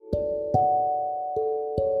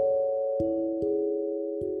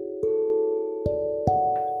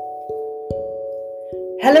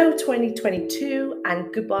Hello 2022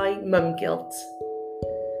 and goodbye mum guilt.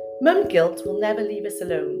 Mum guilt will never leave us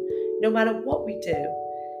alone, no matter what we do.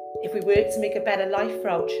 If we work to make a better life for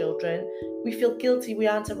our children, we feel guilty we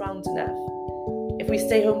aren't around enough. If we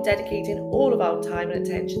stay home dedicating all of our time and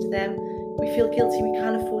attention to them, we feel guilty we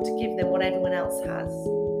can't afford to give them what everyone else has.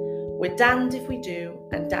 We're damned if we do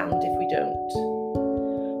and damned if we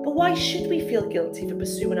don't. But why should we feel guilty for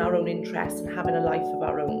pursuing our own interests and having a life of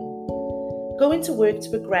our own? Going to work to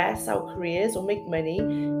progress our careers or make money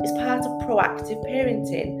is part of proactive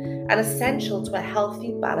parenting and essential to a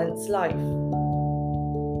healthy, balanced life.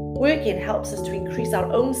 Working helps us to increase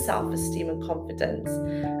our own self-esteem and confidence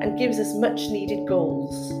and gives us much needed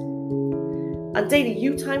goals. And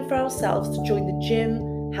daily time for ourselves to join the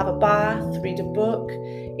gym, have a bath, read a book,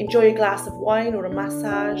 enjoy a glass of wine or a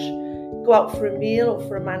massage, go out for a meal or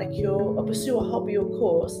for a manicure, or pursue a hobby or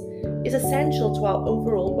course is essential to our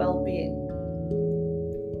overall well-being.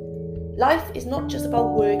 Life is not just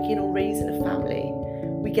about working or raising a family.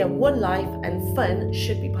 We get one life and fun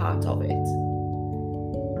should be part of it.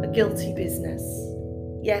 A guilty business.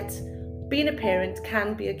 Yet, being a parent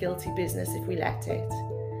can be a guilty business if we let it.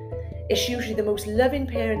 It's usually the most loving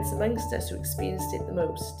parents amongst us who experienced it the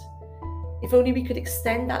most. If only we could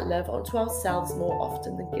extend that love onto ourselves more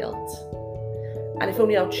often than guilt. And if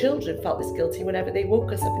only our children felt this guilty whenever they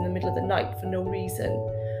woke us up in the middle of the night for no reason,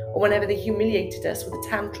 or whenever they humiliated us with a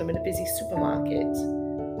tantrum in a busy supermarket.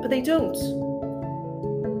 But they don't.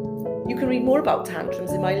 You can read more about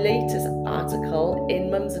tantrums in my latest article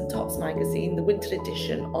in Mums and Tots magazine, the winter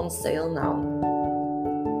edition, on sale now.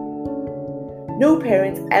 No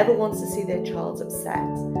parent ever wants to see their child upset,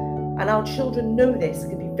 and our children know this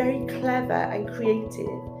can be very clever and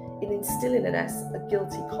creative in instilling in us a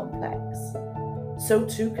guilty complex. So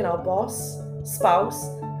too can our boss, spouse,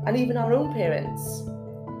 and even our own parents.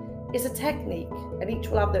 It's a technique, and each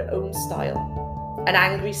will have their own style. An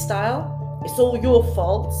angry style, it's all your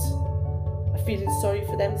fault. A feeling sorry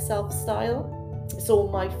for themselves style, it's all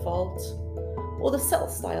my fault. Or the self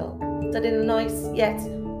style, done in a nice yet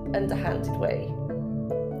underhanded way.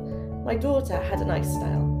 My daughter had a nice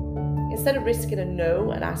style. Instead of risking a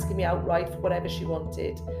no and asking me outright for whatever she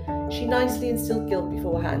wanted, she nicely instilled guilt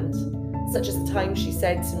beforehand, such as the time she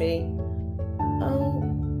said to me, "Oh,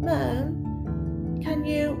 Mum, can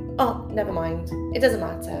you..." "Oh, never mind, it doesn't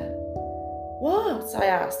matter." "What?" I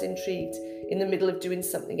asked, intrigued, in the middle of doing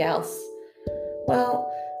something else. "Well,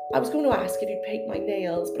 I was going to ask if you'd paint my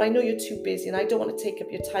nails, but I know you're too busy and I don't want to take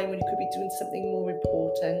up your time when you could be doing something more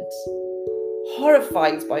important."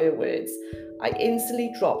 Horrified by her words, I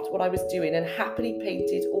instantly dropped what I was doing and happily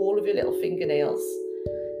painted all of her little fingernails,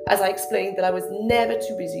 as I explained that I was never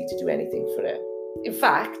too busy to do anything for her. In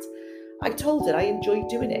fact, I told her I enjoyed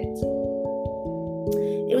doing it.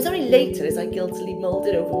 It was only later, as I guiltily mulled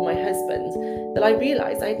it over with my husband, that I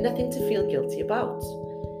realised I had nothing to feel guilty about.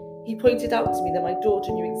 He pointed out to me that my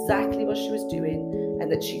daughter knew exactly what she was doing and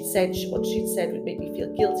that what she'd said would make me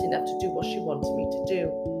feel guilty enough to do what she wanted me to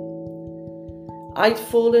do. I'd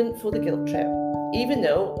fallen for the guilt trip, even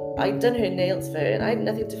though I'd done her nails for her and I had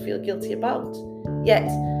nothing to feel guilty about. Yet,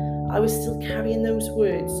 I was still carrying those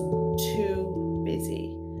words, "too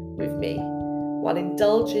busy," with me, while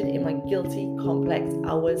indulging in my guilty complex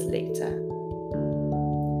hours later.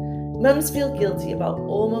 Mums feel guilty about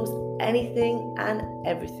almost anything and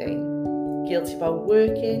everything. Guilty about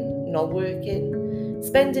working, not working,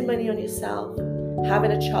 spending money on yourself,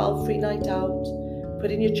 having a child-free night out,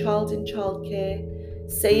 putting your child in childcare,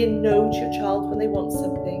 saying no to your child when they want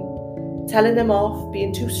something, telling them off,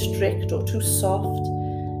 being too strict or too soft,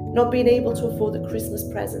 not being able to afford the Christmas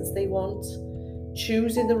presents they want,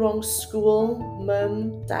 choosing the wrong school,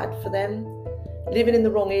 mum, dad for them, living in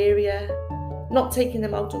the wrong area, not taking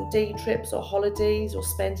them out on day trips or holidays or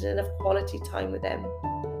spending enough quality time with them,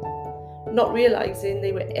 not realising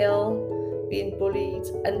they were ill, being bullied,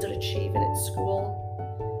 underachieving at school,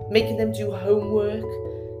 making them do homework,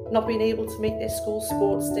 not being able to make their school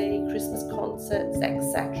sports day, Christmas concerts,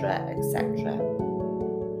 etc., etc.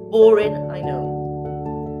 Boring, I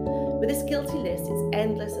know. But this guilty list is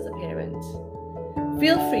endless as a parent.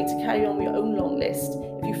 Feel free to carry on with your own long list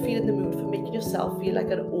if you feel in the mood for making yourself feel like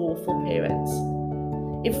an awful parent.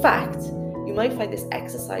 In fact, you might find this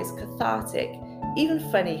exercise cathartic, even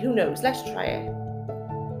funny, who knows, let's try it.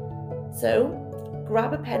 So,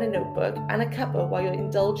 grab a pen and notebook and a cuppa while you're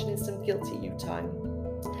indulging in some guilty you time.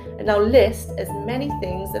 And now list as many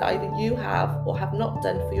things that either you have or have not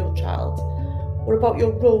done for your child, or about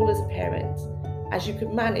your role as a parent, as you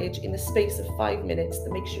could manage in the space of 5 minutes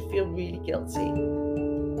that makes you feel really guilty.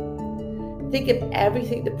 Think of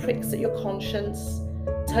everything that pricks at your conscience,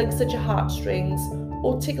 tugs at your heartstrings,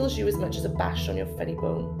 or tickles you as much as a bash on your funny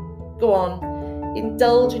bone. Go on,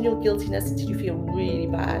 indulge in your guiltiness until you feel really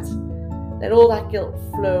bad. Let all that guilt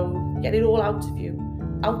flow, get it all out of you,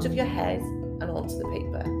 out of your head and onto the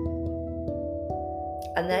paper.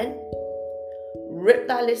 And then rip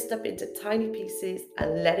that list up into tiny pieces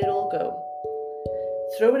and let it all go.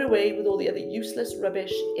 Throw it away with all the other useless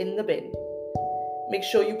rubbish in the bin. Make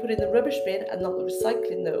sure you put in the rubbish bin and not the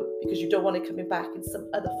recycling though, because you don't want it coming back in some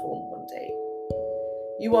other form one day.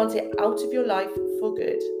 You want it out of your life for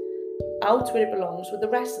good, out where it belongs with the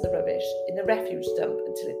rest of the rubbish in the refuse dump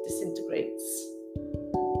until it disintegrates.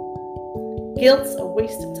 Guilt's a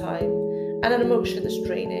waste of time and an emotion that's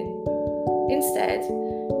draining. Instead,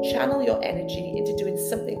 channel your energy into doing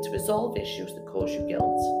something to resolve issues that cause you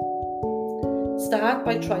guilt. Start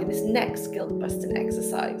by trying this next guilt busting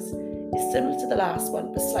exercise. It's similar to the last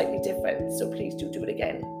one, but slightly different, so please do it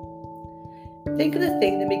again. Think of the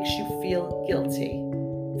thing that makes you feel guilty.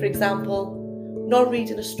 For example, not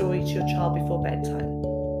reading a story to your child before bedtime.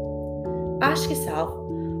 Ask yourself,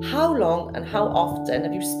 how long and how often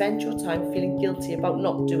have you spent your time feeling guilty about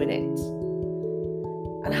not doing it?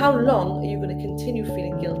 And how long are you going to continue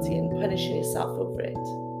feeling guilty and punishing yourself over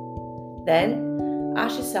it? Then,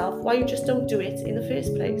 ask yourself why you just don't do it in the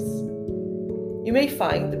first place. You may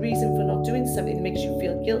find the reason for not doing something that makes you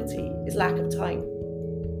feel guilty is lack of time.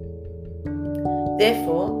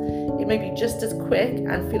 Therefore, it may be just as quick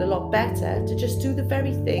and feel a lot better to just do the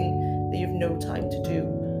very thing that you've no time to do,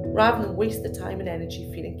 rather than waste the time and energy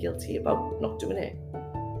feeling guilty about not doing it.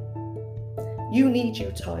 You need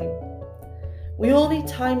your time. We all need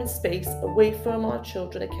time and space away from our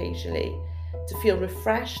children occasionally to feel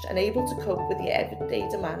refreshed and able to cope with the everyday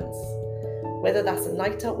demands, whether that's a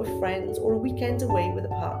night out with friends or a weekend away with a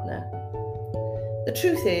partner. The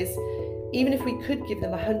truth is, even if we could give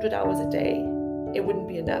them 100 hours a day, it wouldn't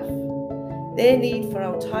be enough. Their need for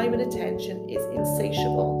our time and attention is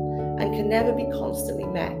insatiable and can never be constantly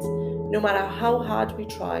met, no matter how hard we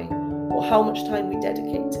try or how much time we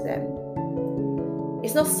dedicate to them.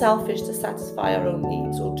 It's not selfish to satisfy our own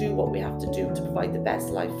needs or do what we have to do to provide the best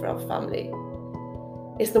life for our family.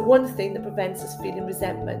 It's the one thing that prevents us feeling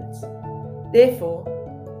resentment. Therefore,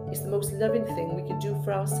 it's the most loving thing we can do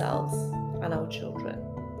for ourselves and our children.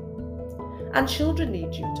 And children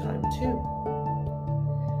need you time too.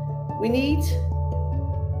 We need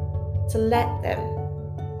to let them.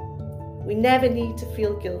 We never need to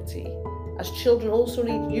feel guilty, as children also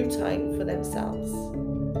need you time for themselves.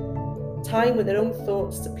 Time with their own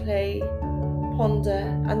thoughts to play,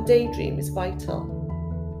 ponder and daydream is vital.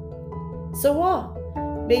 So what?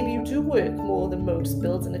 Maybe you do work more than most,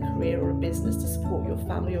 building a career or a business to support your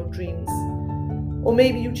family or dreams. Or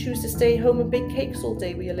maybe you choose to stay home and bake cakes all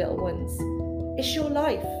day with your little ones. It's your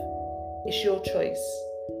life. It's your choice.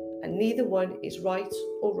 And neither one is right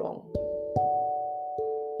or wrong.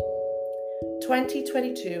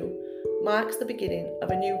 2022 marks the beginning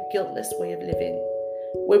of a new guiltless way of living,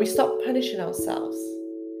 where we stop punishing ourselves.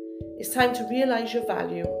 It's time to realise your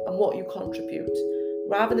value and what you contribute,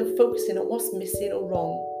 rather than focusing on what's missing or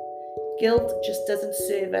wrong. Guilt just doesn't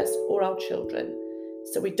serve us or our children,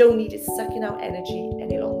 so we don't need it sucking our energy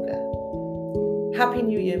any longer. Happy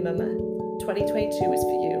New Year, Mama. 2022 is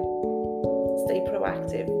for you. Stay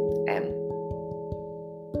proactive. M.